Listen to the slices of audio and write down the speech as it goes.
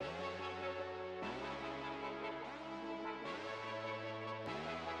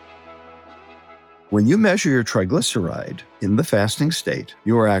When you measure your triglyceride in the fasting state,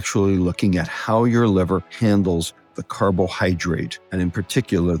 you are actually looking at how your liver handles the carbohydrate, and in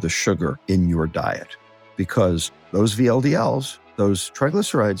particular, the sugar in your diet. Because those VLDLs, those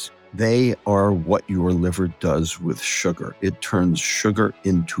triglycerides, they are what your liver does with sugar. It turns sugar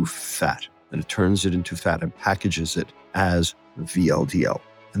into fat, and it turns it into fat and packages it as VLDL.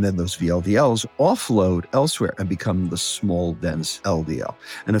 And then those VLDLs offload elsewhere and become the small, dense LDL.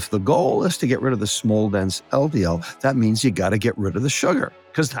 And if the goal is to get rid of the small, dense LDL, that means you got to get rid of the sugar,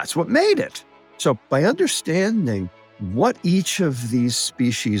 because that's what made it. So by understanding what each of these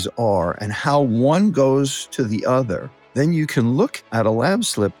species are and how one goes to the other, then you can look at a lab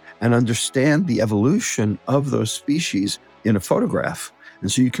slip and understand the evolution of those species in a photograph.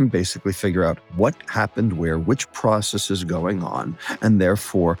 And so you can basically figure out what happened where, which process is going on, and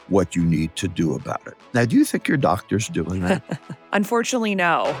therefore what you need to do about it. Now, do you think your doctor's doing that? Unfortunately,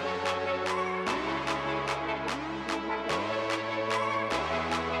 no.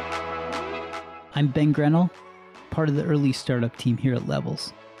 I'm Ben Grenell, part of the early startup team here at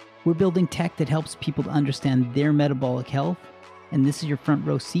Levels. We're building tech that helps people to understand their metabolic health, and this is your front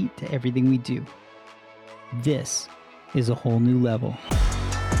row seat to everything we do. This is a whole new level.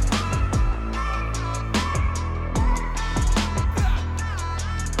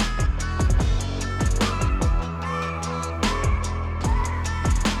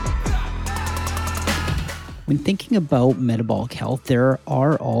 When thinking about metabolic health, there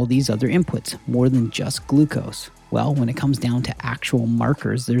are all these other inputs, more than just glucose. Well, when it comes down to actual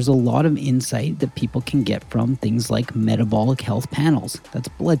markers, there's a lot of insight that people can get from things like metabolic health panels. That's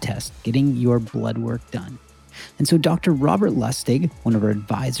blood tests, getting your blood work done. And so Dr. Robert Lustig, one of our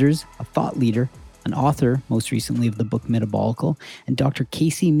advisors, a thought leader, an author, most recently of the book Metabolical, and Dr.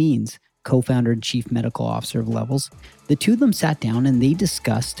 Casey Means, co-founder and chief medical officer of Levels, the two of them sat down and they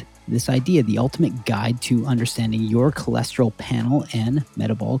discussed this idea, the ultimate guide to understanding your cholesterol panel and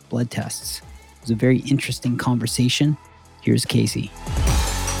metabolic blood tests. It was a very interesting conversation. Here's Casey.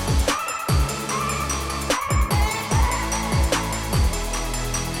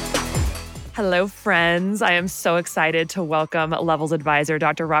 Hello, friends. I am so excited to welcome Levels advisor,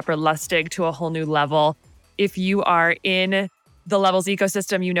 Dr. Robert Lustig, to a whole new level. If you are in the Levels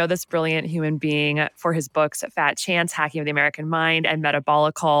ecosystem, you know this brilliant human being for his books, Fat Chance, Hacking of the American Mind, and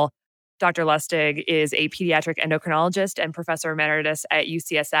Metabolical. Dr. Lustig is a pediatric endocrinologist and professor emeritus at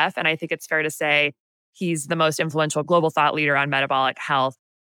UCSF, and I think it's fair to say he's the most influential global thought leader on metabolic health.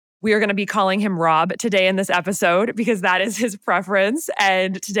 We are going to be calling him Rob today in this episode because that is his preference.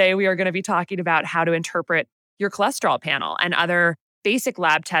 And today we are going to be talking about how to interpret your cholesterol panel and other basic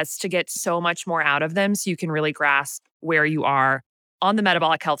lab tests to get so much more out of them so you can really grasp where you are on the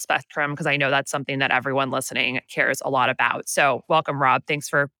metabolic health spectrum, because I know that's something that everyone listening cares a lot about. So welcome, Rob. Thanks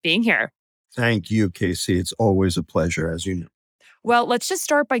for being here. Thank you, Casey. It's always a pleasure, as you know. Well, let's just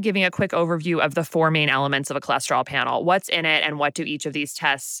start by giving a quick overview of the four main elements of a cholesterol panel. What's in it and what do each of these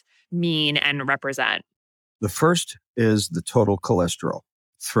tests mean and represent? The first is the total cholesterol.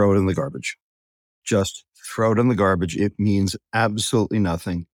 Throw it in the garbage. Just throw it in the garbage. It means absolutely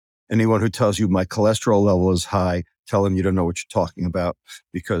nothing. Anyone who tells you my cholesterol level is high, tell them you don't know what you're talking about,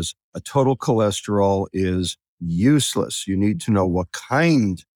 because a total cholesterol is useless. You need to know what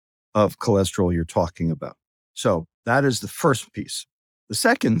kind of cholesterol you're talking about. So that is the first piece. The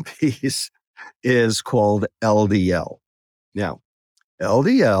second piece is called LDL. Now,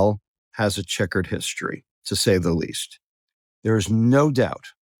 LDL has a checkered history, to say the least. There is no doubt,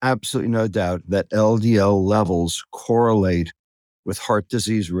 absolutely no doubt, that LDL levels correlate with heart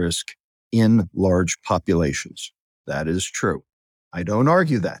disease risk in large populations. That is true. I don't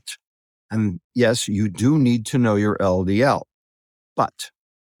argue that. And yes, you do need to know your LDL, but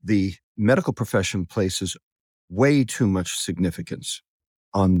the medical profession places way too much significance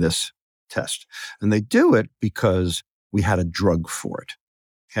on this test. And they do it because we had a drug for it.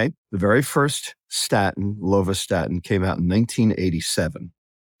 Okay. The very first statin, lovastatin, came out in 1987.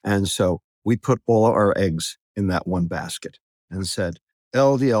 And so we put all our eggs in that one basket and said,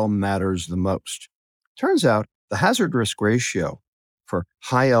 LDL matters the most. Turns out the hazard risk ratio for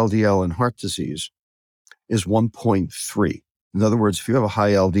high LDL and heart disease is 1.3. In other words, if you have a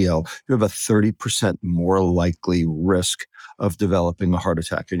high LDL, you have a 30% more likely risk of developing a heart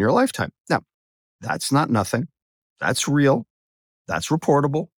attack in your lifetime. Now, that's not nothing. That's real. That's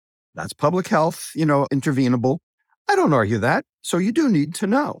reportable. That's public health, intervenable. I don't argue that. So you do need to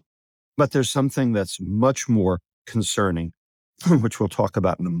know. But there's something that's much more concerning, which we'll talk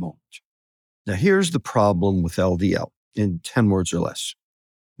about in a moment. Now, here's the problem with LDL in 10 words or less.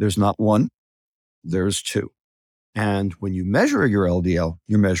 There's not one, there's two. And when you measure your LDL,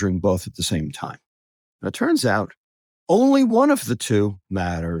 you're measuring both at the same time. Now, it turns out only one of the two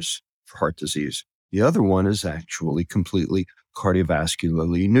matters for heart disease. The other one is actually completely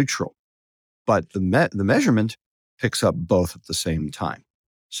cardiovascularly neutral. But the measurement picks up both at the same time.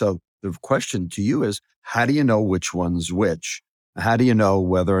 So the question to you is, how do you know which one's which? How do you know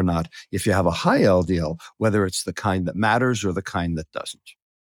whether or not, if you have a high LDL, whether it's the kind that matters or the kind that doesn't?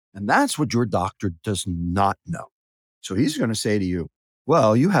 And that's what your doctor does not know. So he's going to say to you,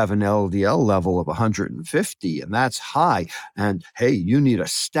 well, you have an LDL level of 150 and that's high. And hey, you need a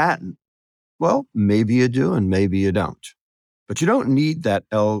statin. Well, maybe you do and maybe you don't. But you don't need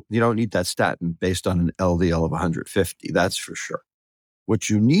that statin based on an LDL of 150, that's for sure. What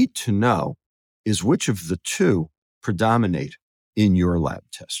you need to know is which of the two predominate in your lab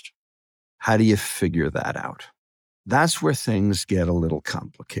test. How do you figure that out? That's where things get a little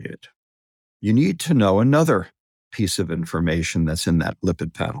complicated. You need to know another piece of information that's in that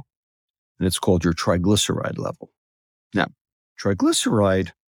lipid panel, and it's called your triglyceride level. Now,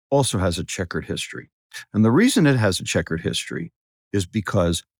 triglyceride also has a checkered history. And the reason it has a checkered history is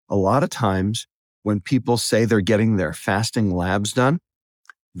because a lot of times when people say they're getting their fasting labs done,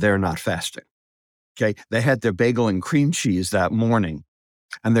 they're not fasting. Okay. They had their bagel and cream cheese that morning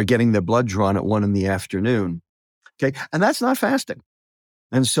and they're getting their blood drawn at 1 PM. Okay. And that's not fasting.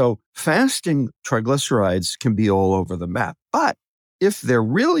 And so fasting triglycerides can be all over the map. But if they're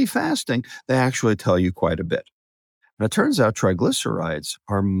really fasting, they actually tell you quite a bit. And it turns out triglycerides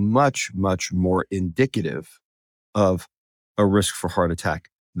are much, much more indicative of a risk for heart attack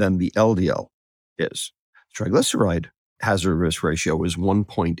than the LDL is. Triglyceride hazard risk ratio is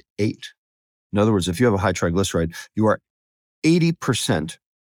 1.8. In other words, if you have a high triglyceride, you are 80%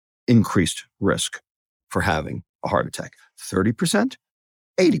 increased risk for having a heart attack. 30%,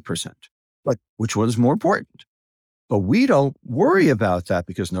 80%. But which one is more important? But we don't worry about that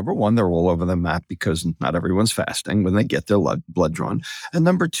because number one, they're all over the map because not everyone's fasting when they get their blood drawn. And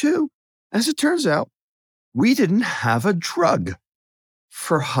number two, as it turns out, we didn't have a drug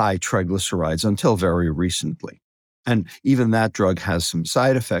for high triglycerides until very recently. And even that drug has some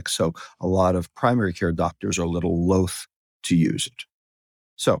side effects. So a lot of primary care doctors are a little loath to use it.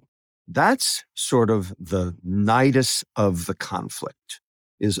 So that's sort of the nidus of the conflict,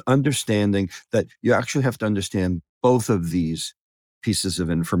 is understanding that you actually have to understand both of these pieces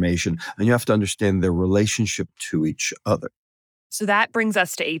of information, and you have to understand their relationship to each other. So that brings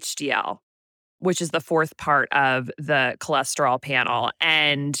us to HDL, which is the fourth part of the cholesterol panel.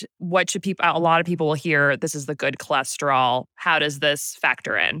 And what should people, a lot of people will hear, this is the good cholesterol. How does this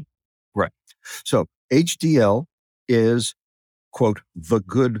factor in? Right. So HDL is, quote, the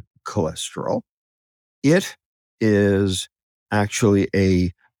good cholesterol. It is actually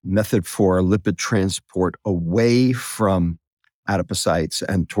a method for lipid transport away from adipocytes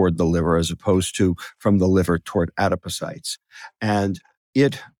and toward the liver, as opposed to from the liver toward adipocytes. And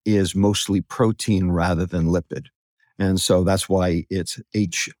it is mostly protein rather than lipid. And so that's why it's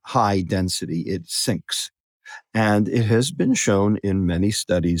high density, it sinks. And it has been shown in many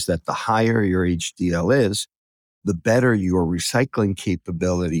studies that the higher your HDL is, the better your recycling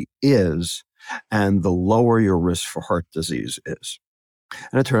capability is, and the lower your risk for heart disease is.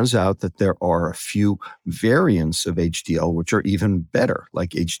 And it turns out that there are a few variants of HDL which are even better, like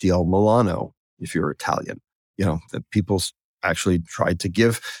HDL Milano, if you're Italian. That people actually tried to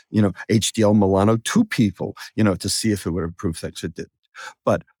give, HDL Milano to people, to see if it would improve things. It didn't.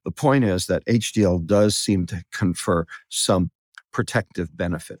 But the point is that HDL does seem to confer some protective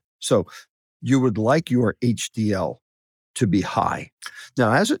benefit. So you would like your HDL to be high.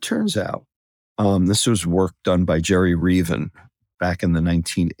 Now, as it turns out, this was work done by Jerry Reaven back in the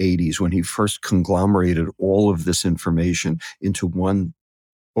 1980s when he first conglomerated all of this information into one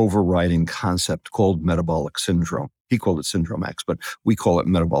overriding concept called metabolic syndrome. He called it Syndrome X, but we call it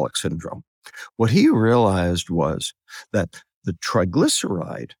metabolic syndrome. What he realized was that the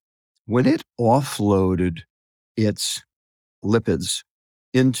triglyceride, when it offloaded its lipids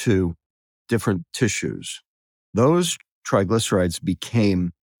into different tissues, those triglycerides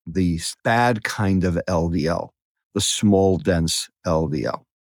became the bad kind of LDL, the small, dense LDL.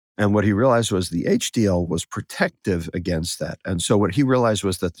 And what he realized was the HDL was protective against that. And so what he realized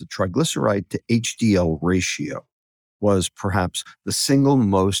was that the triglyceride to HDL ratio was perhaps the single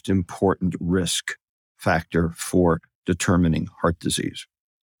most important risk factor for determining heart disease.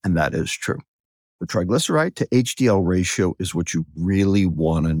 And that is true. The triglyceride to HDL ratio is what you really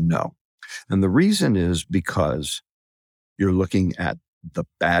want to know. And the reason is because you're looking at the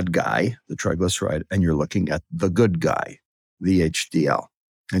bad guy, the triglyceride, and you're looking at the good guy, the HDL.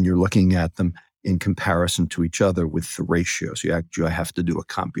 And you're looking at them in comparison to each other with the ratios. You actually have to do a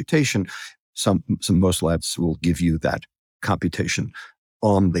computation Most labs will give you that computation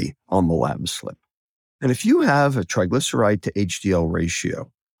on the lab slip. And if you have a triglyceride to HDL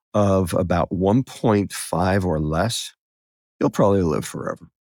ratio of about 1.5 or less, you'll probably live forever.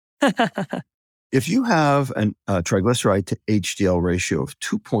 If you have a triglyceride to HDL ratio of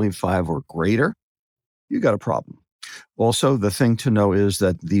 2.5 or greater, you got a problem. Also, the thing to know is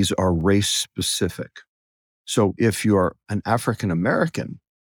that these are race specific. So if you're an African American,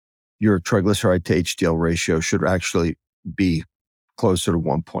 your triglyceride to HDL ratio should actually be closer to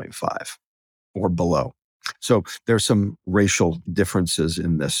 1.5 or below. So there's some racial differences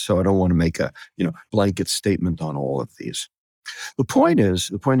in this. So I don't want to make a blanket statement on all of these. The point is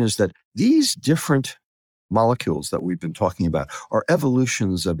that these different molecules that we've been talking about are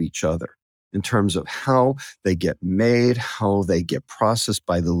evolutions of each other in terms of how they get made, how they get processed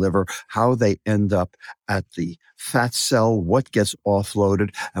by the liver, how they end up at the fat cell, what gets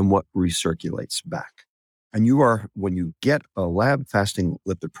offloaded, and what recirculates back. And when you get a lab fasting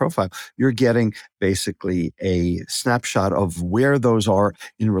lipid profile, you're getting basically a snapshot of where those are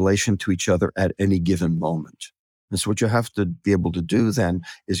in relation to each other at any given moment. And so what you have to be able to do then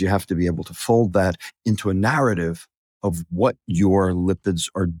is you have to be able to fold that into a narrative of what your lipids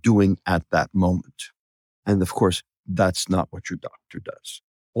are doing at that moment. And of course, that's not what your doctor does.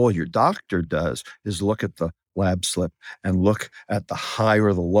 All your doctor does is look at the lab slip and look at the high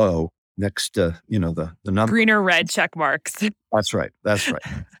or the low next to, the number. Green or red check marks. That's right.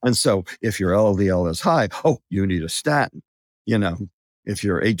 And so if your LDL is high, you need a statin. If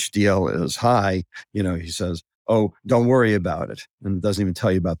your HDL is high, he says, don't worry about it, and doesn't even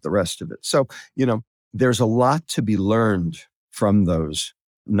tell you about the rest of it. So, there's a lot to be learned from those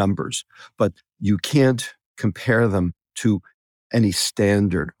numbers, but you can't compare them to any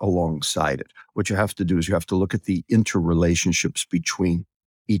standard alongside it. What you have to do is you have to look at the interrelationships between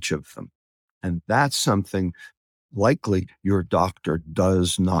each of them. And that's something likely your doctor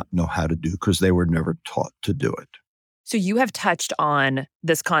does not know how to do because they were never taught to do it. So you have touched on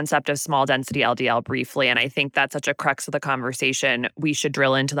this concept of small density LDL briefly, and I think that's such a crux of the conversation. We should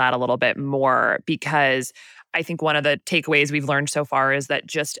drill into that a little bit more because I think one of the takeaways we've learned so far is that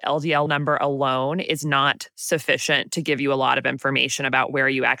just LDL number alone is not sufficient to give you a lot of information about where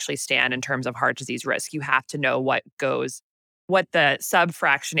you actually stand in terms of heart disease risk. You have to know what the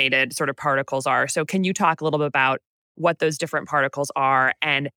subfractionated sort of particles are. So can you talk a little bit about what those different particles are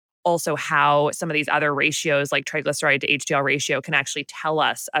and also how some of these other ratios like triglyceride to HDL ratio can actually tell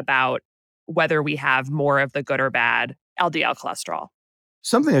us about whether we have more of the good or bad LDL cholesterol?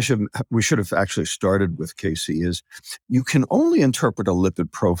 Something we should have actually started with, Casey, is you can only interpret a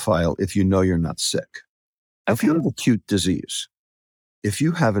lipid profile if you know you're not sick. Okay. If you have acute disease, if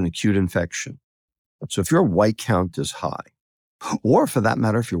you have an acute infection, so if your white count is high, or for that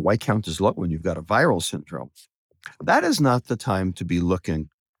matter, if your white count is low when you've got a viral syndrome, that is not the time to be looking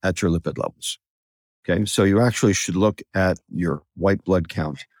at your lipid levels. Okay. So you actually should look at your white blood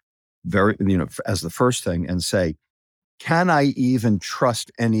count as the first thing and say, can I even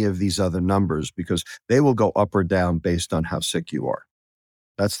trust any of these other numbers? Because they will go up or down based on how sick you are.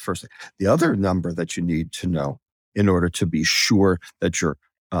 That's the first thing. The other number that you need to know in order to be sure that your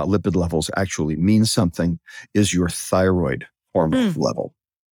lipid levels actually mean something is your thyroid hormone level,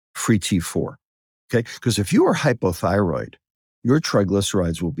 free T4. Okay. Because if you are hypothyroid, your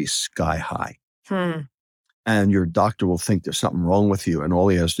triglycerides will be sky high. And your doctor will think there's something wrong with you. And all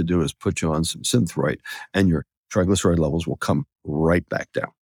he has to do is put you on some Synthroid and your triglyceride levels will come right back down.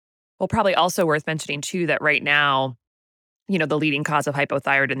 Well, probably also worth mentioning too that right now, the leading cause of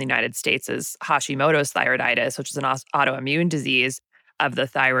hypothyroid in the United States is Hashimoto's thyroiditis, which is an autoimmune disease of the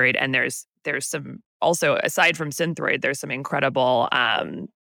thyroid. And there's some also, aside from Synthroid, there's some incredible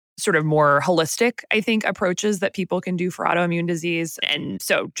sort of more holistic, I think, approaches that people can do for autoimmune disease. And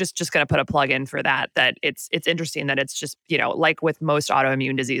so just going to put a plug in for that it's interesting that it's just, like with most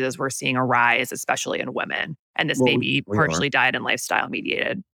autoimmune diseases, we're seeing a rise, especially in women. And this may be partially diet and lifestyle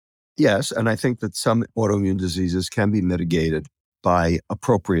mediated. Yes. And I think that some autoimmune diseases can be mitigated by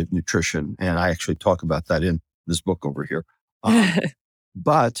appropriate nutrition. And I actually talk about that in this book over here.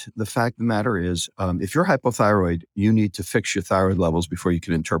 But the fact of the matter is, if you're hypothyroid, you need to fix your thyroid levels before you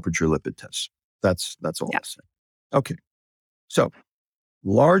can interpret your lipid tests. That's all I'm saying. Okay. So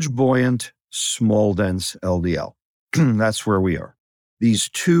large, buoyant, small, dense LDL. That's where we are. These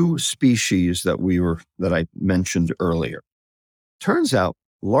two species that I mentioned earlier. Turns out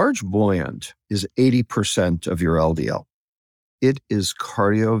large buoyant is 80% of your LDL. It is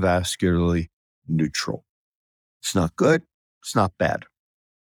cardiovascularly neutral. It's not good. It's not bad.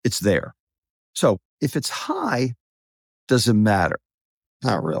 It's there. So if it's high, does it matter?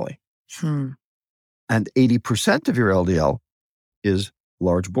 Not really. Hmm. And 80% of your LDL is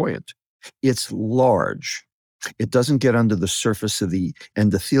large buoyant. It's large. It doesn't get under the surface of the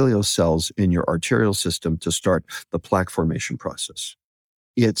endothelial cells in your arterial system to start the plaque formation process.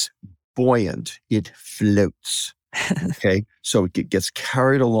 It's buoyant. It floats. Okay. So it gets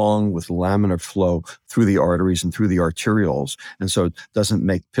carried along with laminar flow through the arteries and through the arterioles. And so it doesn't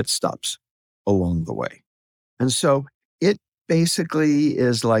make pit stops along the way. And so it basically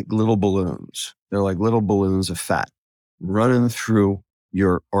is like little balloons. They're like little balloons of fat running through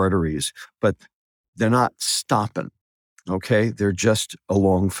your arteries, but they're not stopping. Okay. They're just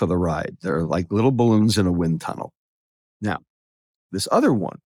along for the ride. They're like little balloons in a wind tunnel. Now, this other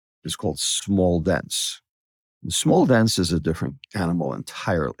one is called small dense. And small dense is a different animal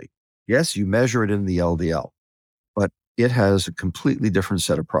entirely. Yes, you measure it in the LDL, but it has a completely different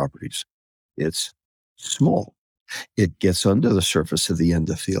set of properties. It's small. It gets under the surface of the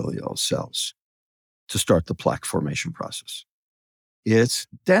endothelial cells to start the plaque formation process. It's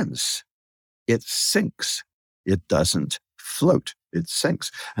dense. It sinks. It doesn't float. It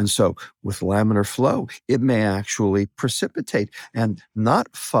sinks. And so with laminar flow, it may actually precipitate and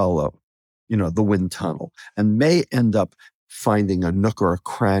not follow, the wind tunnel, and may end up finding a nook or a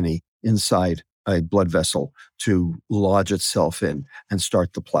cranny inside a blood vessel to lodge itself in and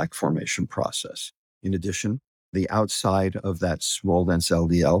start the plaque formation process. In addition, the outside of that small dense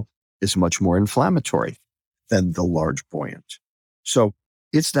LDL is much more inflammatory than the large buoyant. So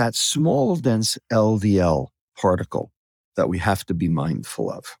it's that small dense LDL particle that we have to be mindful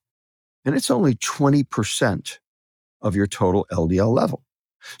of. And it's only 20% of your total LDL level.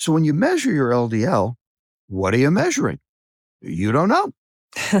 So when you measure your LDL, what are you measuring? You don't know.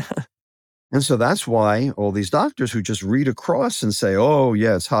 And so that's why all these doctors who just read across and say, oh,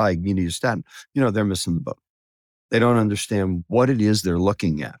 yeah, it's high, you need a statin, they're missing the boat. They don't understand what it is they're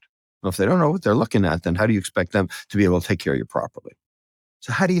looking at. Well, if they don't know what they're looking at, then how do you expect them to be able to take care of you properly?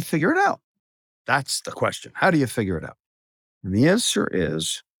 So how do you figure it out? That's the question. How do you figure it out? And the answer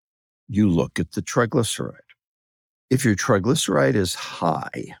is you look at the triglyceride. If your triglyceride is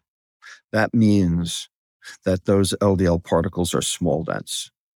high, that means that those LDL particles are small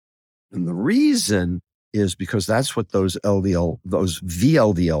dense. And the reason is because that's what those VLDL, those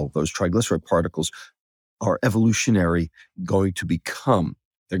triglyceride particles are evolutionary going to become.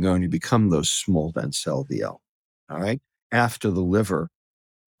 They're going to become those small dense LDL. All right. After the liver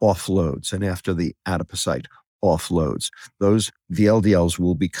offloads and after the adipocyte offloads, those VLDLs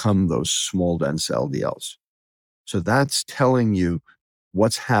will become those small dense LDLs. So that's telling you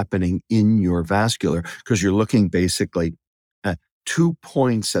what's happening in your vascular, because you're looking basically at 2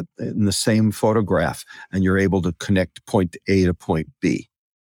 points in the same photograph, and you're able to connect point A to point B.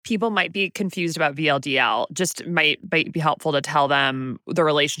 People might be confused about VLDL. Just might be helpful to tell them the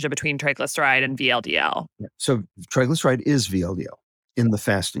relationship between triglyceride and VLDL. So triglyceride is VLDL in the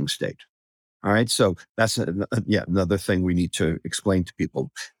fasting state. All right. So that's another thing we need to explain to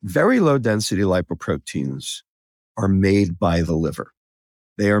people. Very low density lipoproteins are made by the liver.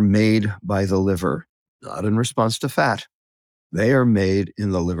 They are made by the liver, not in response to fat. They are made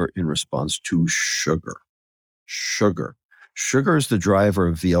in the liver in response to sugar. Sugar is the driver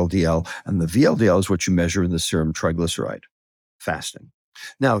of VLDL, and the VLDL is what you measure in the serum triglyceride, fasting.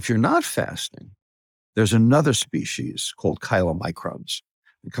 Now, if you're not fasting, there's another species called chylomicrons.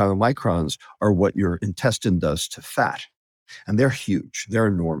 And chylomicrons are what your intestine does to fat. And they're huge. They're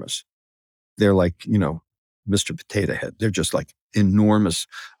enormous. They're like, Mr. Potato Head. They're just like enormous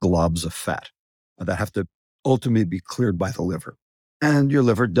globs of fat that have to ultimately be cleared by the liver. And your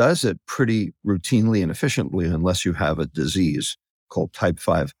liver does it pretty routinely and efficiently unless you have a disease called type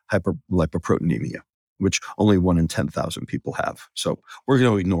 5 hyperlipoproteinemia, which only 1 in 10,000 people have. So we're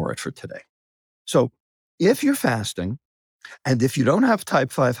going to ignore it for today. So if you're fasting, and if you don't have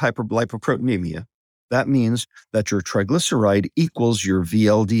type 5 hyperlipoproteinemia, that means that your triglyceride equals your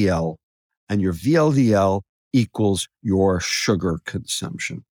VLDL, and your VLDL equals your sugar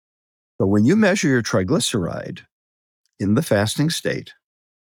consumption. So when you measure your triglyceride in the fasting state,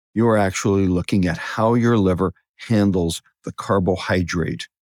 you are actually looking at how your liver handles the carbohydrate,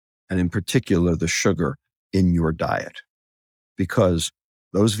 and in particular, the sugar in your diet. Because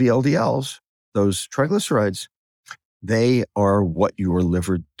those VLDLs, those triglycerides, they are what your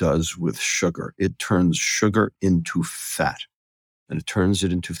liver does with sugar. It turns sugar into fat, and it turns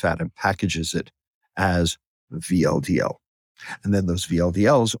it into fat and packages it as VLDL. And then those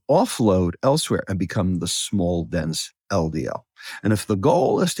VLDLs offload elsewhere and become the small dense LDL. And if the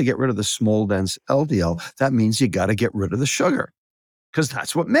goal is to get rid of the small dense LDL, that means you got to get rid of the sugar, because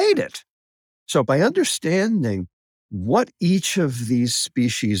that's what made it. So by understanding what each of these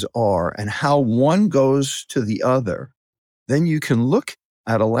species are and how one goes to the other, then you can look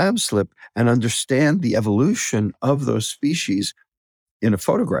at a lab slip and understand the evolution of those species in a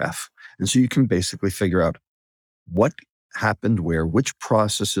photograph. And so you can basically figure out what happened where, which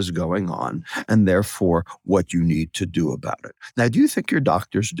process is going on, and therefore what you need to do about it. Now, do you think your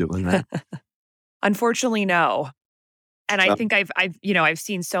doctor's doing that? Unfortunately, no. And I Uh, think I've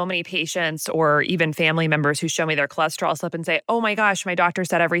seen so many patients or even family members who show me their cholesterol slip and say, "Oh my gosh, my doctor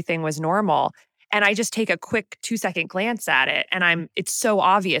said everything was normal." And I just take a quick 2-second glance at it and it's so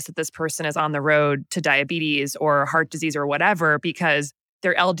obvious that this person is on the road to diabetes or heart disease or whatever because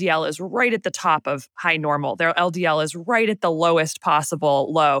their LDL is right at the top of high normal. Their LDL is right at the lowest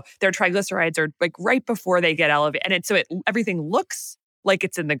possible low. Their triglycerides are like right before they get elevated. And everything looks like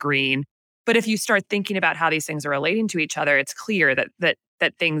it's in the green, but if you start thinking about how these things are relating to each other, it's clear that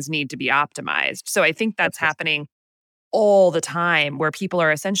things need to be optimized. So I think that's happening all the time where people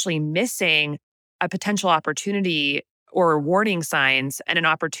are essentially missing a potential opportunity or warning signs and an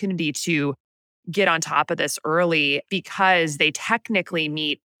opportunity to get on top of this early because they technically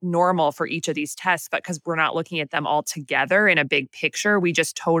meet normal for each of these tests, but because we're not looking at them all together in a big picture, we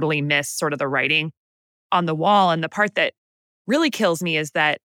just totally miss sort of the writing on the wall. And the part that really kills me is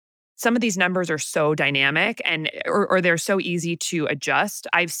that some of these numbers are so dynamic or they're so easy to adjust.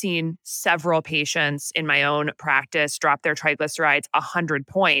 I've seen several patients in my own practice drop their triglycerides 100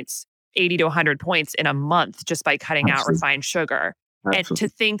 points, 80 to 100 points in a month just by cutting out Absolutely. refined sugar. And to Absolutely.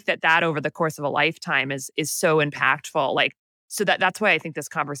 think that over the course of a lifetime is so impactful. Like, so that's why I think this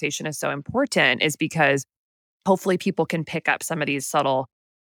conversation is so important, is because hopefully people can pick up some of these subtle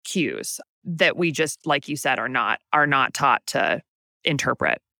cues that we just, like you said, are not taught to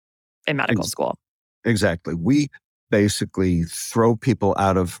interpret in medical Ex- school. Exactly. We basically throw people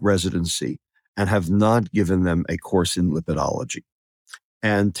out of residency and have not given them a course in lipidology.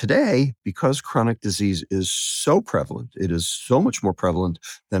 And today, because chronic disease is so prevalent, it is so much more prevalent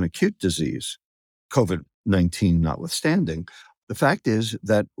than acute disease, COVID-19 notwithstanding, the fact is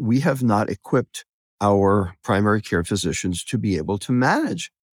that we have not equipped our primary care physicians to be able to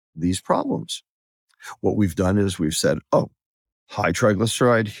manage these problems. What we've done is we've said, oh, high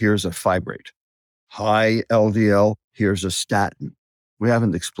triglyceride, here's a fibrate. High LDL, here's a statin. We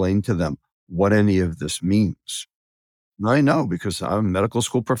haven't explained to them what any of this means. And I know because I'm a medical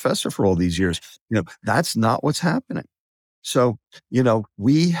school professor for all these years. That's not what's happening. So,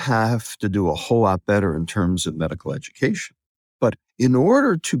 we have to do a whole lot better in terms of medical education. But in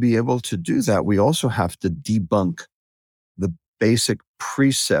order to be able to do that, we also have to debunk the basic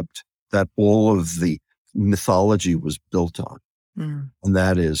precept that all of the mythology was built on. Mm. And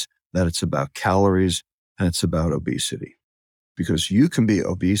that is that it's about calories and it's about obesity. Because you can be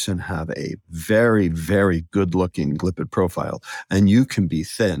obese and have a very, very good looking lipid profile, and you can be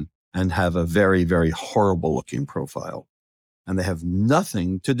thin and have a very, very horrible looking profile. And they have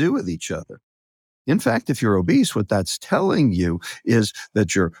nothing to do with each other. In fact, if you're obese, what that's telling you is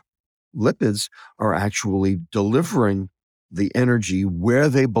that your lipids are actually delivering the energy where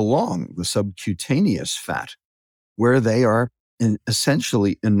they belong, the subcutaneous fat, where they are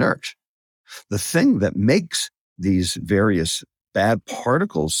essentially inert. The thing that makes these various bad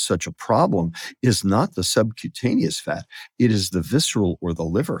particles such a problem is not the subcutaneous fat, it is the visceral or the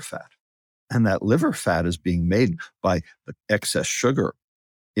liver fat. And that liver fat is being made by the excess sugar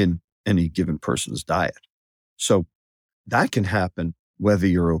in any given person's diet. So that can happen whether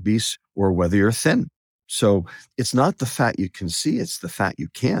you're obese or whether you're thin. So it's not the fat you can see, it's the fat you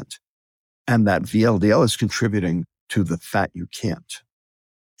can't. And that VLDL is contributing to the fat you can't.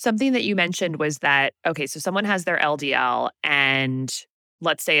 Something that you mentioned was that, okay, so someone has their LDL and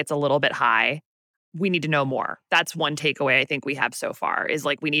let's say it's a little bit high. We need to know more. That's one takeaway I think we have so far, is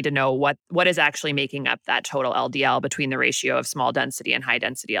like we need to know what is actually making up that total LDL between the ratio of small density and high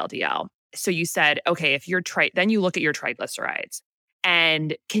density LDL. So you said, okay, if you're then you look at your triglycerides.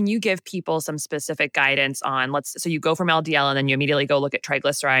 And can you give people some specific guidance on so you go from LDL and then you immediately go look at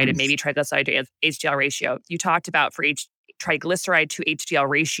triglyceride and maybe triglyceride to HDL ratio. You talked about for each triglyceride to HDL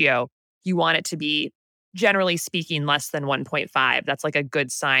ratio, you want it to be, generally speaking, less than 1.5. That's like a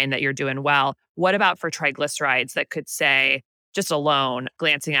good sign that you're doing well. What about for triglycerides that could say, just alone,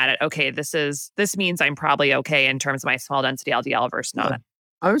 glancing at it, okay, this means I'm probably okay in terms of my small density LDL versus Yeah. not?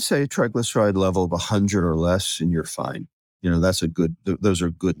 I would say triglyceride level of 100 or less, and you're fine. That's those are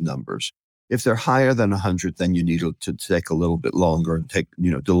good numbers. If they're higher than 100, then you need to take a little bit longer and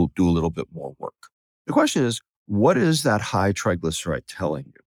do a little bit more work. The question is, what is that high triglyceride telling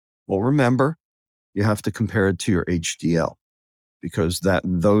you? Well, remember, you have to compare it to your HDL because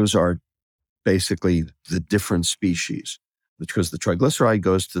those are basically the different species, because the triglyceride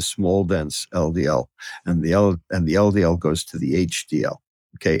goes to small dense LDL and the LDL goes to the HDL,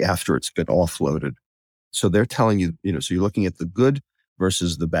 okay, after it's been offloaded. So they're telling you, so you're looking at the good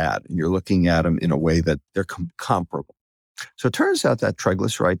versus the bad, and you're looking at them in a way that they're comparable. So it turns out that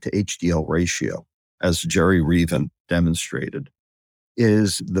triglyceride to HDL ratio, as Jerry Reven demonstrated,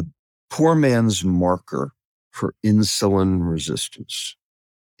 is the poor man's marker for insulin resistance.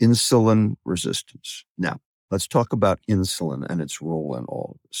 Insulin resistance. Now, let's talk about insulin and its role in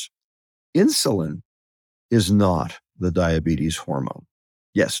all of this. Insulin is not the diabetes hormone.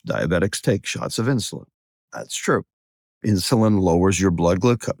 Yes, diabetics take shots of insulin. That's true. Insulin lowers your blood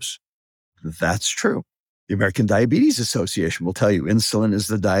glucose. That's true. The American Diabetes Association will tell you insulin is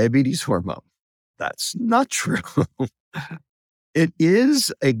the diabetes hormone. That's not true. It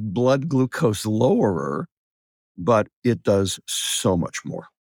is a blood glucose lowerer, but it does so much more.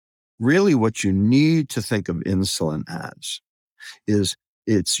 Really, what you need to think of insulin as is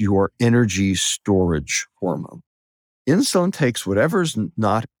it's your energy storage hormone. Insulin takes whatever's in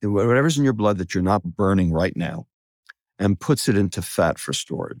your blood that you're not burning right now and puts it into fat for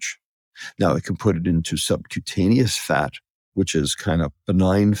storage. Now, it can put it into subcutaneous fat, which is kind of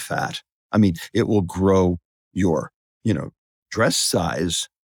benign fat. I mean, it will grow your, dress size,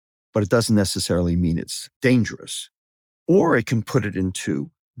 but it doesn't necessarily mean it's dangerous. Or it can put it into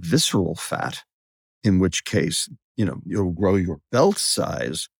visceral fat, in which case, you'll grow your belt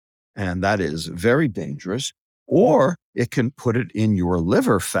size, and that is very dangerous. Or it can put it in your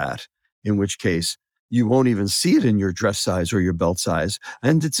liver fat, in which case you won't even see it in your dress size or your belt size,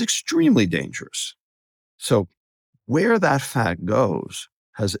 and it's extremely dangerous. So where that fat goes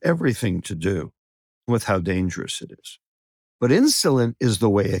has everything to do with how dangerous it is. But insulin is the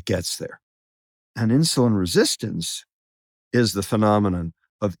way it gets there. And insulin resistance is the phenomenon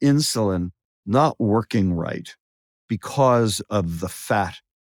of insulin not working right because of the fat,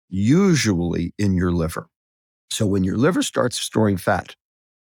 usually in your liver. So when your liver starts storing fat,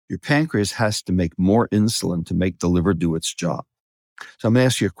 your pancreas has to make more insulin to make the liver do its job. So I'm going to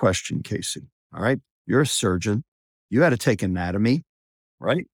ask you a question, Casey. All right. You're a surgeon. You had to take anatomy,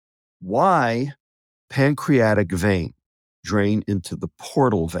 right? Why pancreatic vein drain into the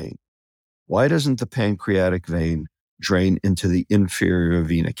portal vein? Why doesn't the pancreatic vein drain into the inferior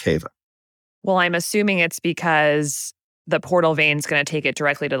vena cava? Well, I'm assuming it's because the portal vein's going to take it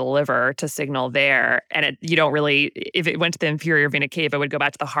directly to the liver to signal there. And you don't really, if it went to the inferior vena cava, it would go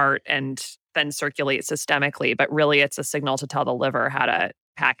back to the heart and then circulate systemically. But really, it's a signal to tell the liver how to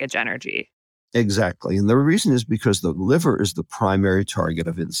package energy. Exactly. And the reason is because the liver is the primary target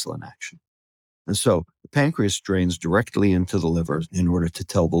of insulin action. And so the pancreas drains directly into the liver in order to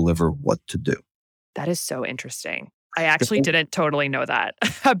tell the liver what to do. That is so interesting. I actually didn't totally know that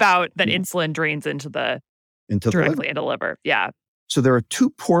about that insulin drains directly into the liver. Yeah. So there are two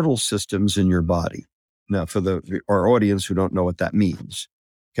portal systems in your body. Now, for our audience who don't know what that means,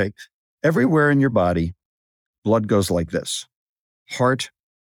 okay, everywhere in your body, blood goes like this: heart,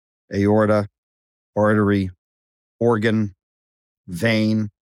 aorta, artery, organ, vein,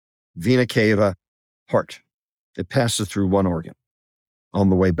 vena cava, heart. It passes through one organ on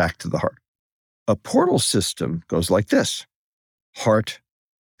the way back to the heart. A portal system goes like this: heart,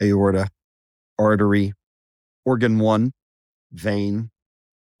 aorta, artery, organ 1, vein,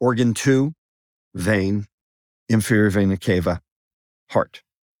 organ 2, vein, inferior vena cava, heart.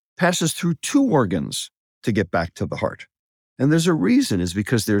 Passes through two organs to get back to the heart. And there's a reason, is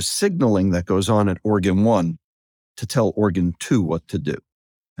because there's signaling that goes on at organ 1 to tell organ 2 what to do.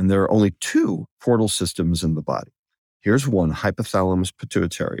 And there are only two portal systems in the body. Here's one: hypothalamus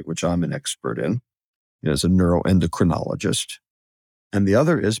pituitary, which I'm an expert in as a neuroendocrinologist. And the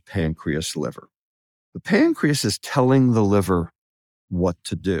other is pancreas liver. The pancreas is telling the liver what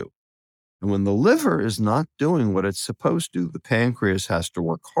to do. And when the liver is not doing what it's supposed to, the pancreas has to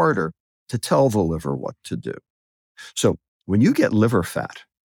work harder to tell the liver what to do. So when you get liver fat,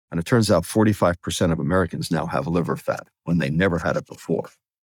 and it turns out 45% of Americans now have liver fat when they never had it before.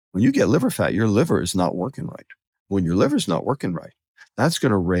 When you get liver fat, your liver is not working right. When your liver is not working right, that's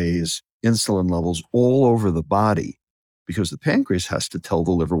going to raise insulin levels all over the body, because the pancreas has to tell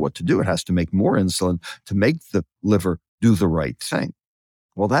the liver what to do. It has to make more insulin to make the liver do the right thing.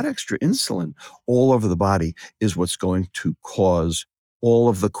 Well, that extra insulin all over the body is what's going to cause all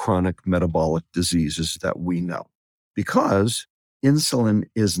of the chronic metabolic diseases that we know. Because insulin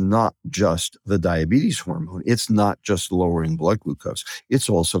is not just the diabetes hormone. It's not just lowering blood glucose. It's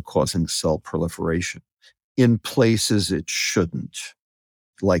also causing cell proliferation in places it shouldn't,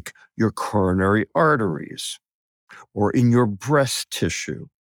 like your coronary arteries or in your breast tissue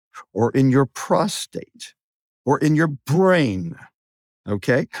or in your prostate or in your brain.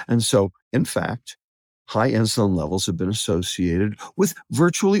 Okay. And so, in fact, high insulin levels have been associated with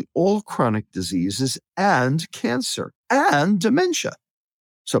virtually all chronic diseases and cancer and dementia.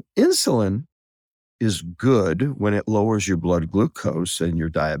 So, insulin is good when it lowers your blood glucose and you're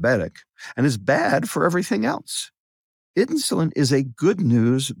diabetic, and is bad for everything else. Insulin is a good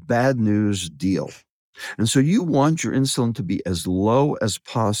news, bad news deal. And so you want your insulin to be as low as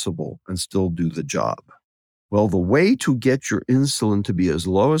possible and still do the job. Well, the way to get your insulin to be as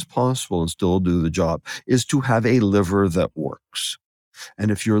low as possible and still do the job is to have a liver that works. And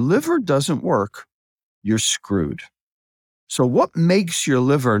if your liver doesn't work, you're screwed. So what makes your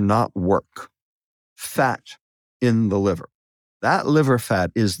liver not work? Fat in the liver. That liver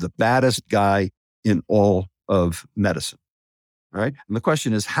fat is the baddest guy in all of medicine. Right? And the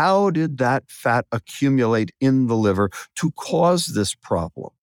question is, how did that fat accumulate in the liver to cause this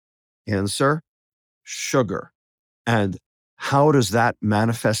problem? Answer, sugar. And how does that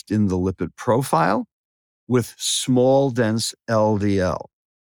manifest in the lipid profile? With small, dense LDL.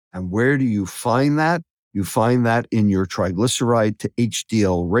 And where do you find that? You find that in your triglyceride to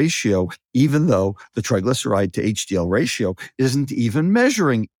HDL ratio, even though the triglyceride to HDL ratio isn't even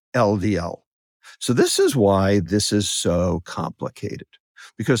measuring LDL. So this is why this is so complicated.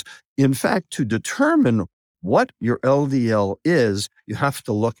 Because in fact, to determine what your LDL is, you have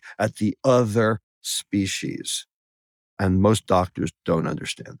to look at the other species. And most doctors don't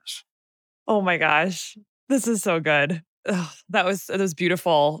understand this. Oh my gosh. This is so good. Ugh, that was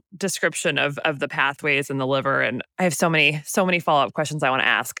beautiful description of the pathways in the liver. And I have so many follow-up questions I want to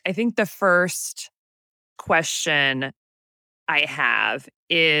ask. I think the first question I have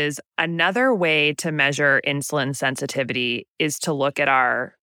is another way to measure insulin sensitivity is to look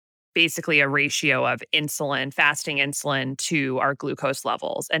at basically a ratio of fasting insulin to our glucose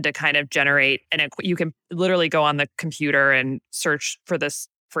levels, and to kind of generate, you can literally go on the computer and search for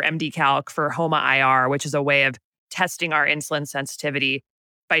MD-Calc for HOMA-IR, which is a way of testing our insulin sensitivity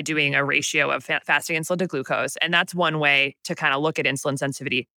by doing a ratio of fasting insulin to glucose. And that's one way to kind of look at insulin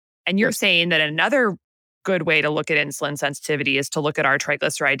sensitivity. And you're saying that another good way to look at insulin sensitivity is to look at our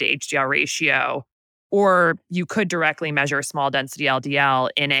triglyceride to HDL ratio, or you could directly measure small density LDL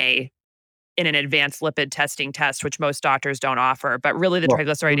in an advanced lipid testing test, which most doctors don't offer. But really, the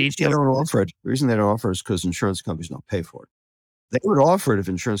triglyceride to They HDL. don't offer it. The reason they don't offer it is because insurance companies don't pay for it. They would offer it if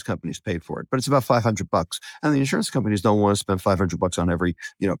insurance companies paid for it, but it's about $500, and the insurance companies don't want to spend $500 on every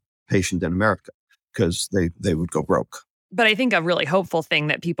patient in America because they would go broke. But I think a really hopeful thing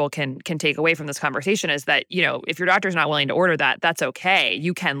that people can take away from this conversation is that, if your doctor's not willing to order that, that's okay.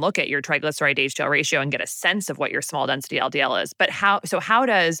 You can look at your triglyceride to HDL ratio and get a sense of what your small density LDL is. But how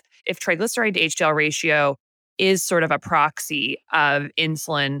does, if triglyceride to HDL ratio is sort of a proxy of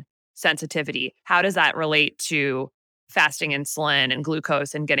insulin sensitivity, how does that relate to fasting insulin and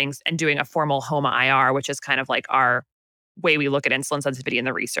glucose and doing a formal HOMA-IR, which is kind of like our way we look at insulin sensitivity in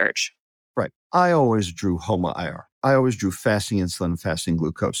the research? Right. I always drew HOMA-IR. I always drew fasting insulin, fasting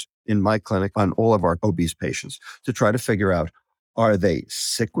glucose in my clinic on all of our obese patients to try to figure out, are they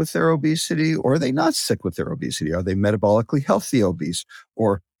sick with their obesity or are they not sick with their obesity? Are they metabolically healthy obese,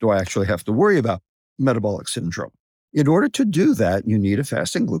 or do I actually have to worry about metabolic syndrome? In order to do that, you need a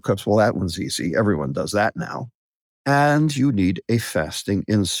fasting glucose. Well, that one's easy. Everyone does that now. And you need a fasting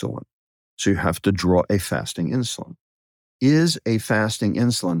insulin. So you have to draw a fasting insulin. Is a fasting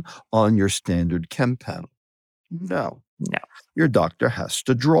insulin on your standard chem panel? No. Your doctor has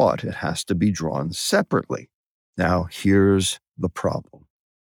to draw it. It has to be drawn separately. Now, here's the problem.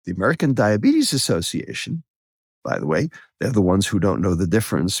 The American Diabetes Association, by the way, they're the ones who don't know the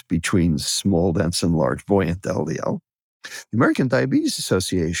difference between small, dense, and large buoyant LDL. The American Diabetes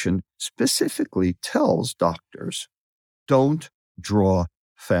Association specifically tells doctors, don't draw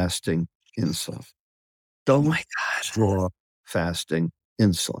fasting insulin. Don't draw fasting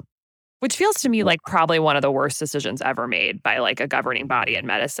insulin. Which feels to me like probably one of the worst decisions ever made by like a governing body in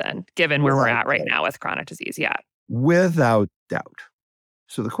medicine, given where we're at right now with chronic disease. Yeah. Without doubt.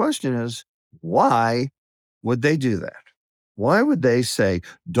 So the question is, why would they do that? Why would they say,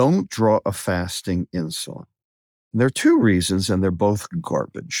 don't draw a fasting insulin? And there are two reasons, and they're both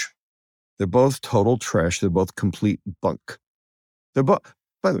garbage. They're both total trash. They're both complete bunk. They're both,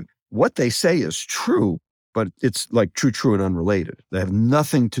 by the way, what they say is true, but it's like true, and unrelated. They have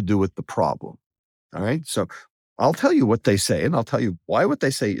nothing to do with the problem. All right. So I'll tell you what they say, and I'll tell you why what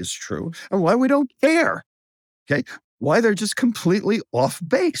they say is true and why we don't care. Okay. Why they're just completely off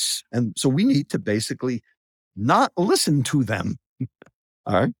base. And so we need to basically not listen to them.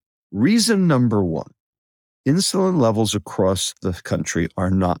 All right. Reason number one, Insulin levels across the country are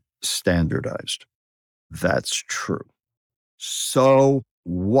not standardized. That's true. So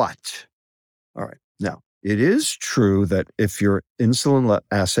what? All right. Now, it is true that if your insulin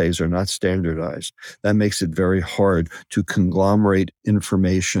assays are not standardized, that makes it very hard to conglomerate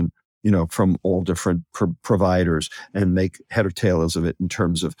information, from all different providers and make head or tails of it in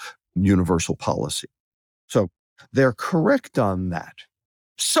terms of universal policy. So they're correct on that.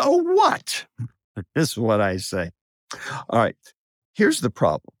 So what? Is what I say. All right. Here's the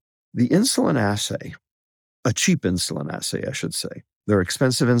problem. The insulin assay, a cheap insulin assay, I should say. There are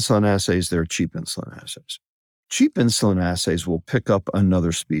expensive insulin assays. There are cheap insulin assays. Cheap insulin assays will pick up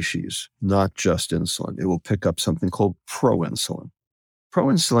another species, not just insulin. It will pick up something called proinsulin.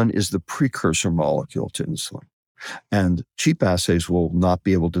 Proinsulin is the precursor molecule to insulin. And cheap assays will not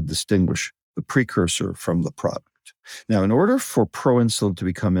be able to distinguish the precursor from the product. Now, in order for proinsulin to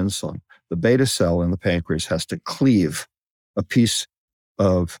become insulin, the beta cell in the pancreas has to cleave a piece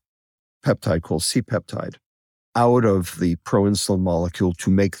of peptide called C-peptide out of the proinsulin molecule to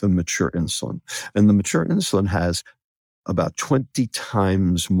make the mature insulin. And the mature insulin has about 20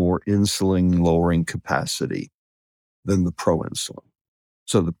 times more insulin lowering capacity than the proinsulin.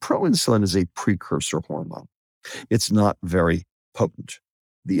 So the proinsulin is a precursor hormone. It's not very potent.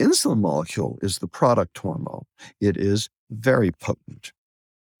 The insulin molecule is the product hormone. It is very potent.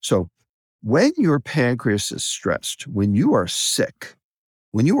 So when your pancreas is stressed, when you are sick,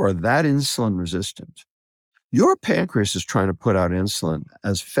 when you are that insulin resistant, your pancreas is trying to put out insulin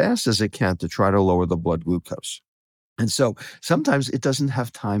as fast as it can to try to lower the blood glucose. And so sometimes it doesn't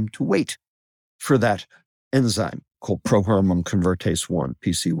have time to wait for that enzyme called prohormone convertase 1,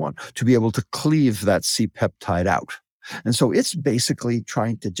 PC1, to be able to cleave that C-peptide out. And so it's basically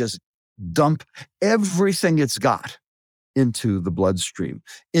trying to just dump everything it's got into the bloodstream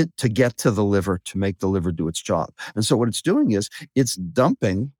to get to the liver, to make the liver do its job. And so what it's doing is it's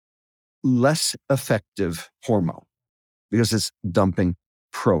dumping less effective hormone because it's dumping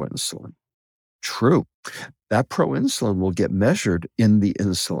proinsulin. True. That proinsulin will get measured in the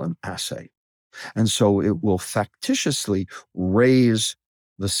insulin assay. And so it will factitiously raise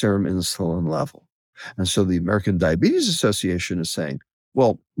the serum insulin level. And so the American Diabetes Association is saying,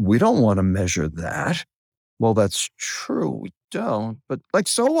 well, we don't want to measure that. Well, that's true. We don't. But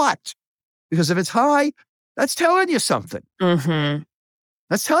so what? Because if it's high, that's telling you something. Mm-hmm.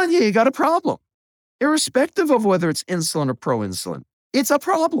 That's telling you got a problem. Irrespective of whether it's insulin or proinsulin, it's a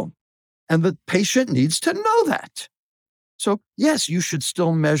problem. And the patient needs to know that. So yes, you should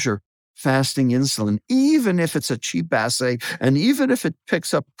still measure fasting insulin, even if it's a cheap assay, and even if it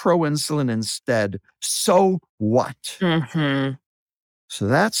picks up proinsulin instead. So what? Mm-hmm. So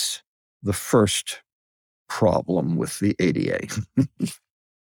that's the first problem with the ADA.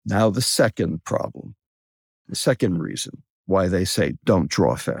 Now, the second problem, the second reason why they say don't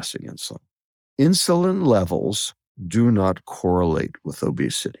draw fasting insulin. Insulin levels do not correlate with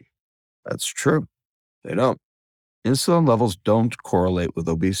obesity. That's true. They don't. Insulin levels don't correlate with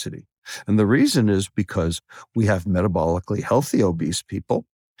obesity. And the reason is because we have metabolically healthy obese people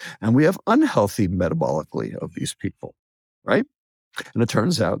and we have unhealthy metabolically obese people, right? And it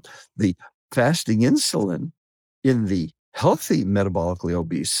turns out the fasting insulin in the healthy metabolically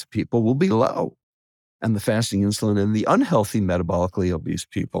obese people will be low. And the fasting insulin in the unhealthy metabolically obese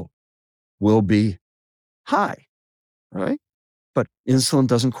people will be high, right? But insulin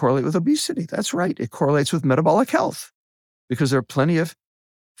doesn't correlate with obesity. That's right. It correlates with metabolic health because there are plenty of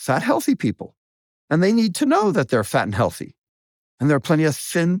fat, healthy people, and they need to know that they're fat and healthy. And there are plenty of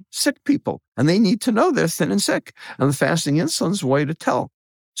thin, sick people, and they need to know they're thin and sick. And the fasting insulin is a way to tell.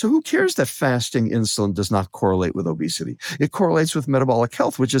 So who cares that fasting insulin does not correlate with obesity? It correlates with metabolic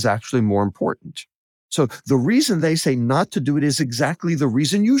health, which is actually more important. So the reason they say not to do it is exactly the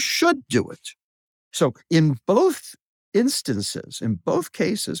reason you should do it. So in both instances, in both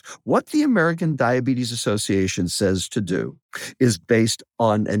cases, what the American Diabetes Association says to do is based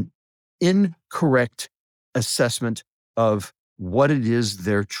on an incorrect assessment of what it is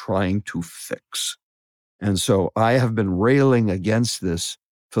they're trying to fix. And so I have been railing against this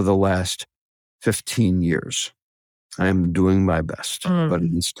for the last 15 years. I am doing my best, but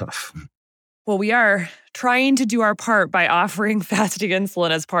it is tough. Well, we are trying to do our part by offering fasting insulin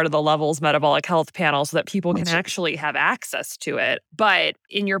as part of the Levels Metabolic Health Panel so that people can actually have access to it. But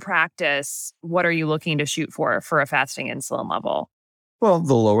in your practice, what are you looking to shoot for a fasting insulin level? Well,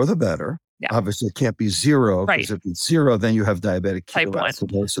 the lower the better. Yeah. Obviously, it can't be zero, because if it's zero, then you have diabetic Type 1.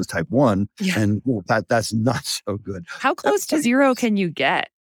 ketoacidosis type 1, and that's not so good. How close to zero can you get?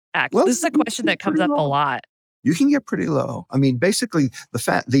 Well, this is a question that comes up a lot. You can get pretty low. I mean, basically,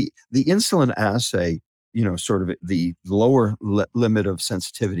 the insulin assay sort of the lower limit of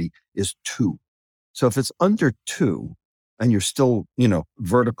sensitivity is 2. So if it's under 2 and you're still,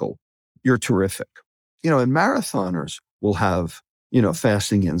 vertical, you're terrific. And marathoners will have,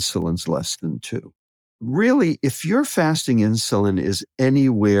 fasting insulin's less than 2. Really, if your fasting insulin is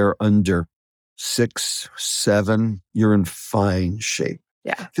anywhere under 6, 7, you're in fine shape.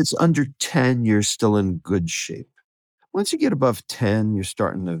 Yeah. If it's under 10, you're still in good shape. Once you get above 10, it's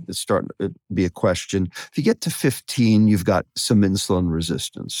starting to be a question. If you get to 15, you've got some insulin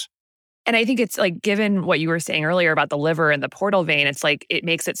resistance. And I think it's like, given what you were saying earlier about the liver and the portal vein, it's like, it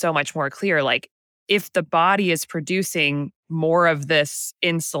makes it so much more clear. Like, if the body is producing more of this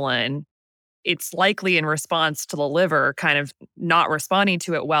insulin, it's likely in response to the liver kind of not responding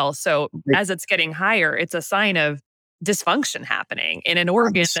to it well. So as it's getting higher, it's a sign of dysfunction happening in an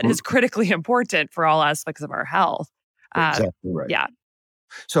organ that is critically important for all aspects of our health. Exactly right. Yeah.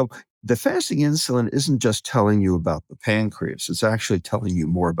 So the fasting insulin isn't just telling you about the pancreas, it's actually telling you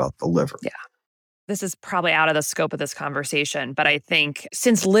more about the liver. Yeah. This is probably out of the scope of this conversation, but I think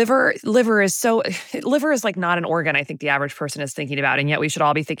since liver is like not an organ I think the average person is thinking about, and yet we should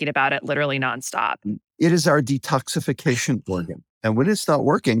all be thinking about it literally nonstop. It is our detoxification organ. And when it's not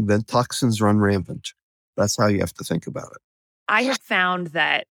working, then toxins run rampant. That's how you have to think about it. I have found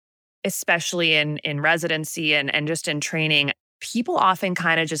that, especially in residency and just in training, people often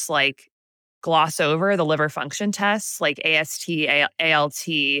kind of just like gloss over the liver function tests like AST, ALT,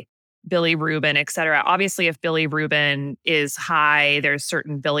 bilirubin, et cetera. Obviously, if bilirubin is high, there's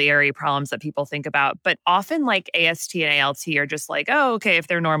certain biliary problems that people think about. But often like AST and ALT are just like, oh, okay, if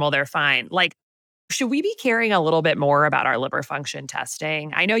they're normal, they're fine. Like, should we be caring a little bit more about our liver function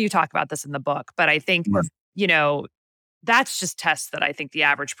testing? I know you talk about this in the book, but I think, that's just tests that I think the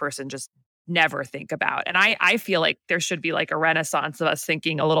average person just never think about. And I feel like there should be like a renaissance of us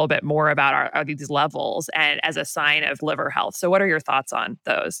thinking a little bit more about these levels and as a sign of liver health. So what are your thoughts on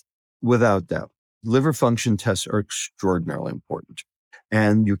those? Without doubt. Liver function tests are extraordinarily important.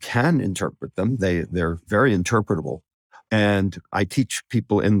 And you can interpret them. They're very interpretable. And I teach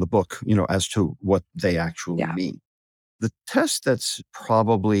people in the book, as to what they actually mean. The test that's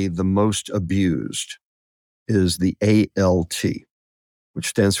probably the most abused is the ALT, which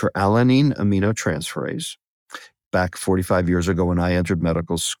stands for alanine aminotransferase. Back 45 years ago when I entered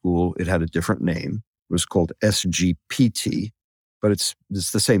medical school, it had a different name. It was called SGPT, but it's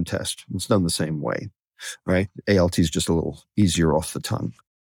the same test. It's done the same way, right? ALT is just a little easier off the tongue.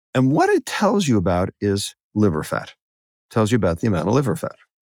 And what it tells you about is liver fat. It tells you about the amount of liver fat.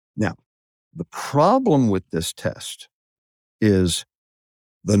 Now, the problem with this test is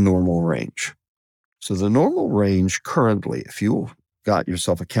the normal range. So the normal range currently, if you got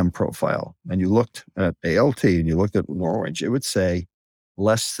yourself a chem profile and you looked at ALT and you looked at normal range, it would say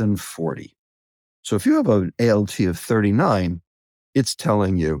less than 40. So if you have an ALT of 39, it's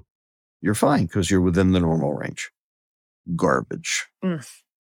telling you you're fine because you're within the normal range. Garbage.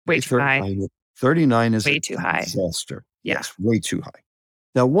 Way too high. 39 is way too high. Disaster. Yeah. Yes, way too high.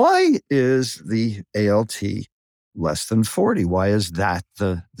 Now, why is the ALT less than 40? Why is that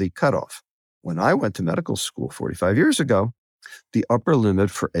the cutoff? When I went to medical school 45 years ago, the upper limit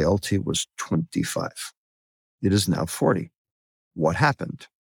for ALT was 25. It is now 40. What happened?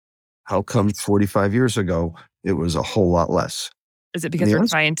 How come 45 years ago, it was a whole lot less? Is it because we're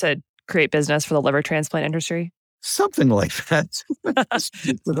trying to create business for the liver transplant industry? Something like that.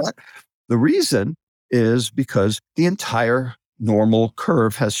 The reason is because the entire normal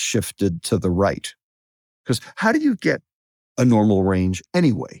curve has shifted to the right. Because how do you get a normal range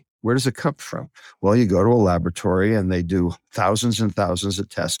anyway? Where does it come from? Well, you go to a laboratory and they do thousands and thousands of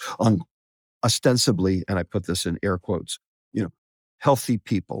tests on ostensibly, and I put this in air quotes, healthy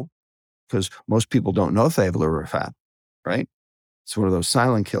people, because most people don't know if they have liver fat, right? It's one of those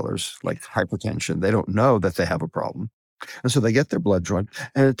silent killers like hypertension. They don't know that they have a problem. And so they get their blood drawn.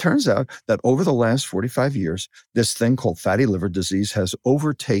 And it turns out that over the last 45 years, this thing called fatty liver disease has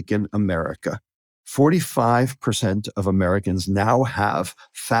overtaken America. 45% of Americans now have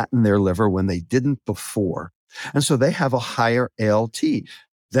fat in their liver when they didn't before. And so they have a higher ALT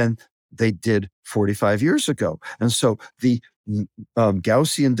than they did 45 years ago. And so the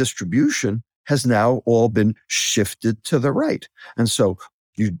Gaussian distribution has now all been shifted to the right. And so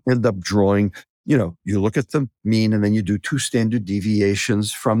you end up drawing, you look at the mean and then you do 2 standard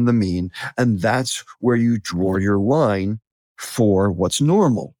deviations from the mean. And that's where you draw your line for what's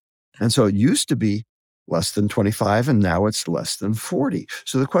normal. And so it used to be less than 25 and now it's less than 40.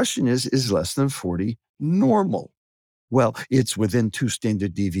 So the question is less than 40 normal? Well, it's within 2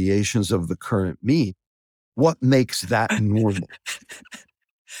 standard deviations of the current mean. What makes that normal?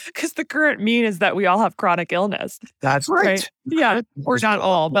 Because the current mean is that we all have chronic illness, That's right? right. Yeah. Or It's not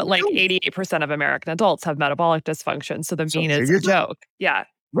all, but like illness. 88% of American adults have metabolic dysfunction. So the So mean there is you a go. joke. Yeah.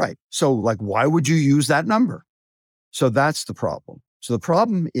 Right. So, like, why would you use that number? So that's the problem. So the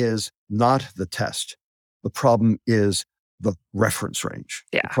problem is not the test. The problem is the reference range.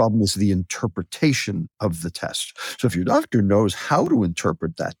 Yeah. The problem is the interpretation of the test. So if your doctor knows how to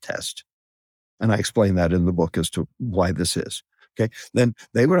interpret that test, and I explain that in the book as to why this is, okay, then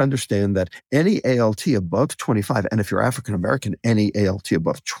they would understand that any ALT above 25, and if you're African American, any ALT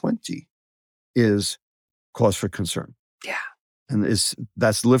above 20 is cause for concern. Yeah. And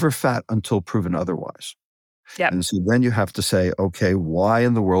that's liver fat until proven otherwise. Yep. And so then you have to say, okay, why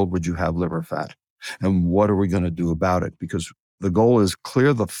in the world would you have liver fat? And what are we going to do about it? Because the goal is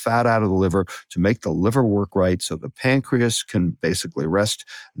clear the fat out of the liver to make the liver work right so the pancreas can basically rest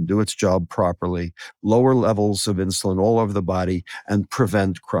and do its job properly, lower levels of insulin all over the body, and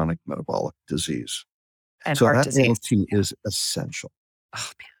prevent chronic metabolic disease. And So heart that disease. ALT is essential.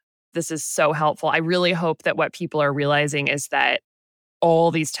 Oh, man. This is so helpful. I really hope that what people are realizing is that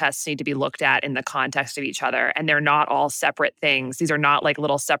all these tests need to be looked at in the context of each other, and they're not all separate things. These are not like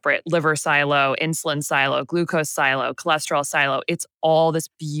little separate liver silo, insulin silo, glucose silo, cholesterol silo. It's all this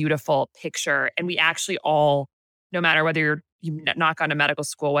beautiful picture. And we actually all, no matter whether you not gone to medical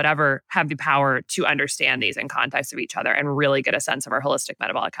school, whatever, have the power to understand these in context of each other and really get a sense of our holistic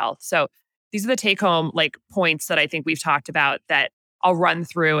metabolic health. So these are the take home like points that I think we've talked about that I'll run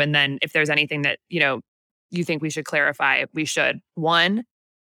through. And then if there's anything that, you think we should clarify, we should. One,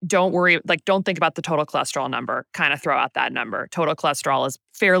 don't worry, don't think about the total cholesterol number. Kind of throw out that number. Total cholesterol is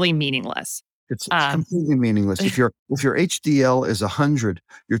fairly meaningless. It's completely meaningless. If your HDL is 100,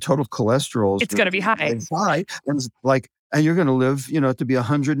 your total cholesterol is It's going to be high. high, and you're going to live, to be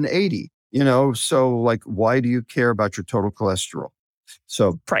 180. So why do you care about your total cholesterol?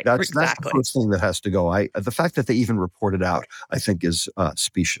 So Right, that's exactly. the first thing that has to go. The fact that they even report it out, I think, is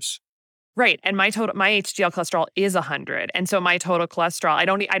specious. Right. And my HDL cholesterol is 100. And so my total cholesterol, I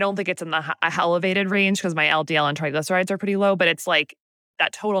don't think it's in the elevated range because my LDL and triglycerides are pretty low, but it's like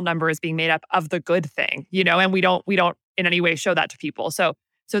that total number is being made up of the good thing, and we don't in any way show that to people. So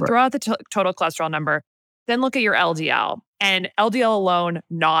Right. throw out the total cholesterol number, then look at your LDL. And LDL alone,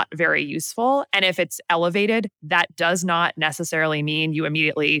 not very useful. And if it's elevated, that does not necessarily mean you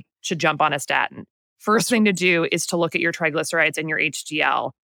immediately should jump on a statin. First thing to do is to look at your triglycerides and your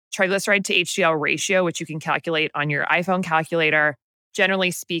HDL. Triglyceride to HDL ratio, which you can calculate on your iPhone calculator.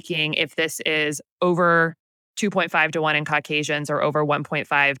 Generally speaking, if this is over 2.5 to 1 in Caucasians or over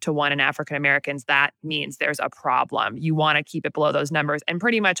 1.5 to 1 in African Americans, that means there's a problem. You want to keep it below those numbers. And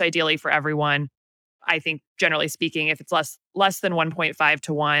pretty much ideally for everyone, I think generally speaking, if it's less than 1.5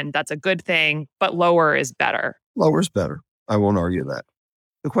 to 1, that's a good thing, but lower is better. Lower is better. I won't argue that.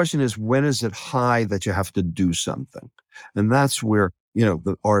 The question is, when is it high that you have to do something? And that's where,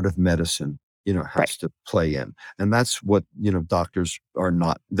 the art of medicine, has Right. to play in. And that's what, doctors they're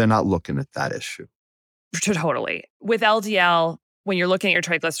not looking at that issue. Totally. With LDL, when you're looking at your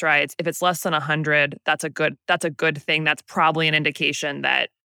triglycerides, if it's less than 100, that's a good thing. That's probably an indication that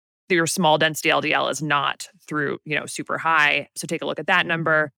your small density LDL is not through, super high. So take a look at that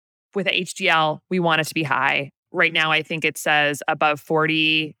number. With HDL, we want it to be high. Right now, I think it says above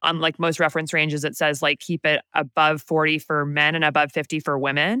 40. Unlike most reference ranges, it says keep it above 40 for men and above 50 for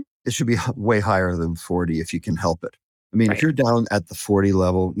women. It should be way higher than 40 if you can help it. I mean, Right. if you're down at the 40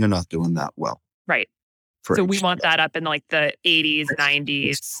 level, you're not doing that well. Right. for So we HDL. want that up in the 80s,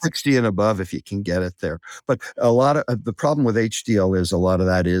 90s. 60 and above if you can get it there. But a lot of the problem with HDL is a lot of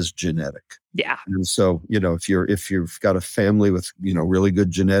that is genetic. Yeah. And so, if you've got a family with, really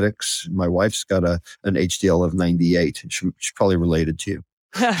good genetics, my wife's got an HDL of 98. She's probably related to you.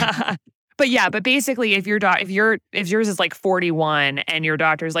 But basically if yours is 41 and your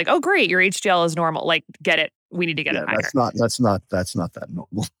doctor's like, "Oh great, your HDL is normal." Get it. We need to get it higher. That's not that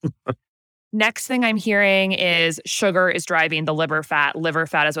normal. Next thing I'm hearing is sugar is driving the liver fat. Liver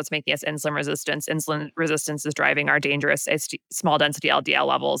fat is what's making us insulin resistant. Insulin resistance is driving our dangerous small density LDL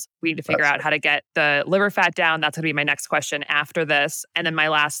levels. We need to figure out how to get the liver fat down. That's going to be my next question after this. And then my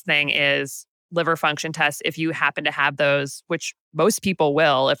last thing is liver function tests. If you happen to have those, which most people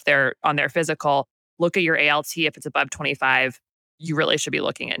will if they're on their physical, look at your ALT. If it's above 25, you really should be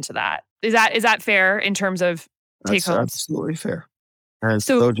looking into that. Is that fair in terms of take That's homes? absolutely fair. And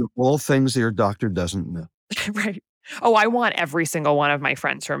So- those are all things that your doctor doesn't know. Right. Oh, I want every single one of my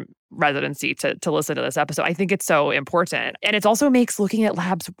friends from residency to listen to this episode. I think it's so important. And it also makes looking at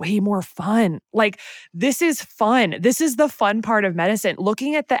labs way more fun. This is fun. This is the fun part of medicine.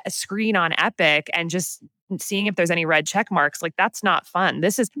 Looking at the screen on Epic and just seeing if there's any red check marks. Like, that's not fun.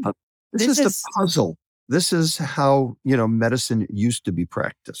 This is The puzzle. This is how, medicine used to be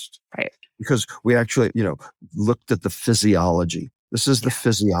practiced. right. Because we actually, looked at the physiology. This is the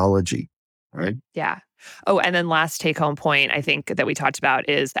physiology, right? Yeah. Oh, and then last take home point I think that we talked about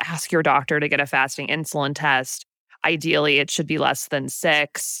is ask your doctor to get a fasting insulin test. Ideally, it should be less than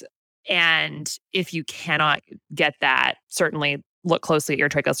 6. And if you cannot get that, certainly look closely at your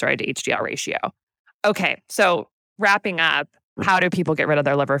triglyceride to HDL ratio. Okay. So wrapping up, how do people get rid of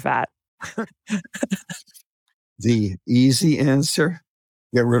their liver fat? The easy answer,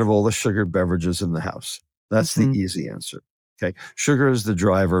 get rid of all the sugared beverages in the house. That's the easy answer. Okay. Sugar is the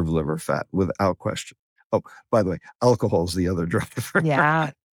driver of liver fat without question. Oh, by the way, alcohol is the other driver.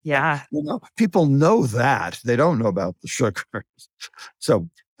 Yeah. Yeah. People know that. They don't know about the sugars. So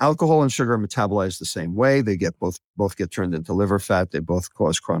alcohol and sugar are metabolized the same way. They get both get turned into liver fat. They both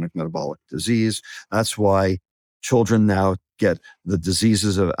cause chronic metabolic disease. That's why children now get the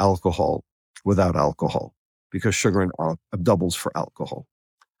diseases of alcohol without alcohol, because sugar doubles for alcohol.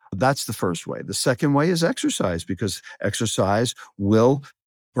 That's the first way. The second way is exercise, because exercise will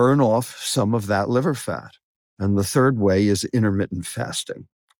burn off some of that liver fat. And the third way is intermittent fasting,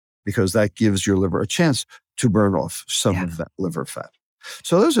 because that gives your liver a chance to burn off some of that liver fat.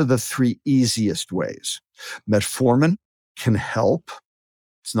 So those are the 3 easiest ways. Metformin can help.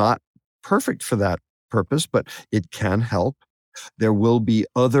 It's not perfect for that purpose, but it can help. There will be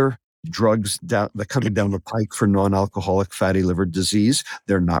other drugs that coming down the pike for non-alcoholic fatty liver disease.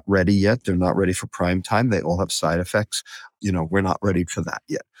 They're not ready yet. They're not ready for prime time. They all have side effects. We're not ready for that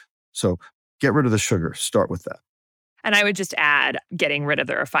yet. So get rid of the sugar. Start with that. And I would just add getting rid of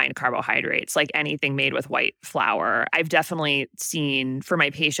the refined carbohydrates, like anything made with white flour. I've definitely seen for my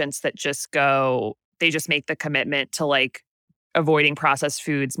patients that they just make the commitment to like avoiding processed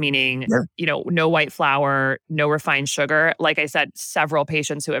foods, meaning, no white flour, no refined sugar. Like I said, several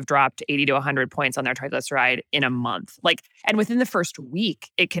patients who have dropped 80 to 100 points on their triglyceride in a month. And within the first week,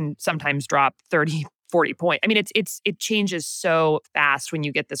 it can sometimes drop 30, 40 points. I mean, it changes so fast when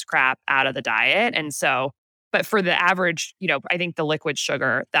you get this crap out of the diet. And so, but for the average, I think the liquid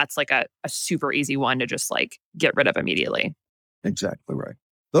sugar, that's like a super easy one to just like get rid of immediately. Exactly right.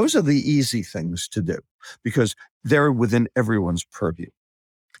 Those are the easy things to do because they're within everyone's purview.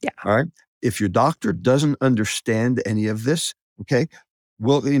 Yeah. All right. If your doctor doesn't understand any of this, okay,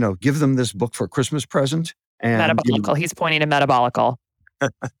 well, give them this book for a Christmas present. And Metabolical. He's pointing to Metabolical.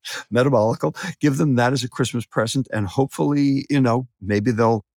 Metabolical. Give them that as a Christmas present, and hopefully, maybe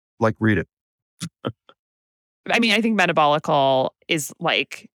they'll read it. I mean, I think Metabolical is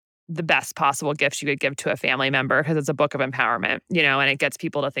like the best possible gift you could give to a family member because it's a book of empowerment, and it gets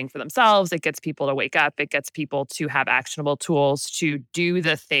people to think for themselves. It gets people to wake up. It gets people to have actionable tools to do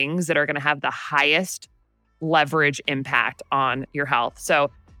the things that are going to have the highest leverage impact on your health.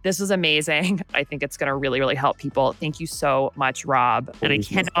 So this was amazing. I think it's going to really, really help people. Thank you so much, Rob. And I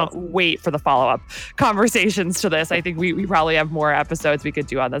cannot wait for the follow-up conversations to this. I think we probably have more episodes we could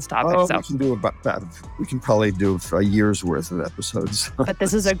do on this topic. We can probably do a year's worth of episodes. But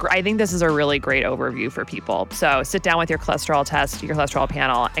I think this is a really great overview for people. So sit down with your cholesterol test, your cholesterol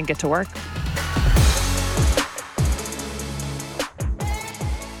panel, and get to work.